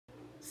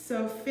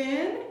So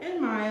Finn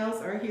and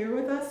Miles are here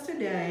with us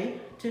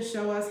today to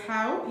show us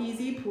how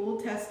easy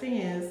pool testing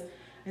is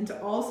and to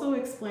also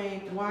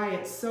explain why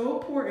it's so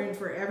important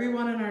for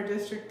everyone in our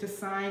district to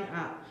sign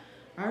up.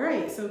 All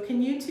right, so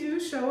can you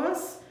two show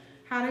us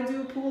how to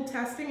do pool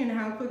testing and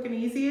how quick and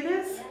easy it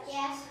is?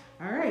 Yes.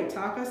 All right,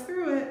 talk us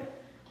through it.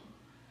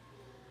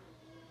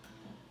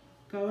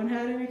 Go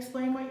ahead and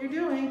explain what you're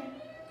doing.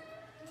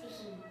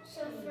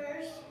 So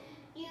first,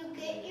 you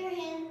get your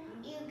hand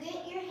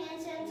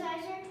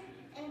sanitizer,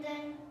 and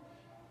then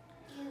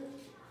you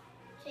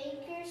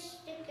take your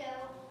stick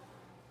out,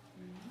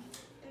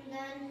 and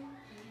then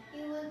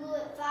you wiggle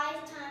it 5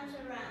 times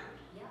around.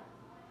 Yep.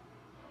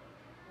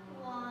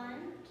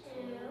 1,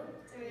 2,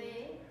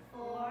 3,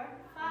 4,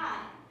 5.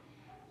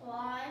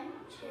 1,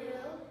 2,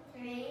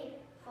 3,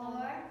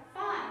 4,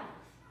 5.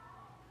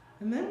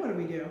 And then what do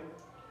we do?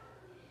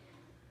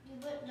 You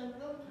put the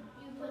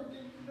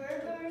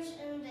burgers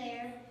in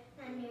there,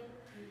 and you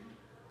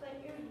put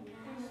your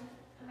hands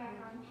back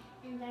on,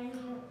 and then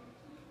you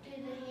do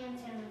the hand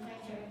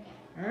sanitizer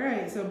again. All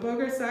right, so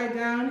booger side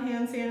down,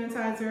 hand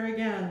sanitizer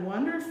again.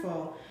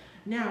 Wonderful.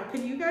 Now,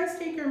 could you guys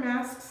take your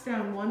masks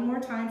down one more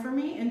time for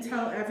me and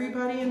tell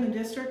everybody in the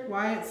district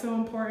why it's so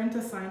important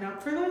to sign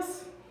up for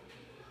this?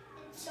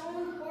 It's so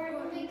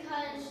important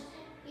because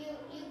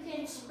you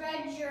can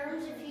spread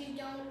germs if you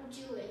don't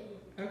do it.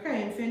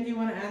 Okay, and Finn, do you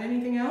want to add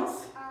anything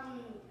else?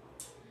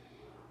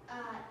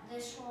 The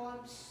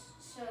swabs,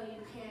 so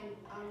you can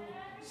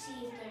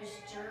see if there's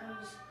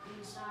germs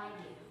inside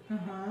you.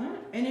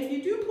 And if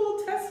you do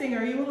pool testing,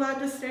 are you allowed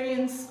to stay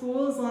in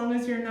school as long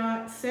as you're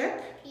not sick?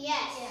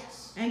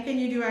 Yes. And can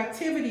you do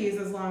activities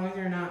as long as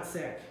you're not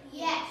sick?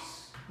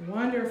 Yes.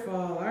 Wonderful.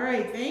 All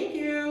right, thank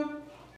you.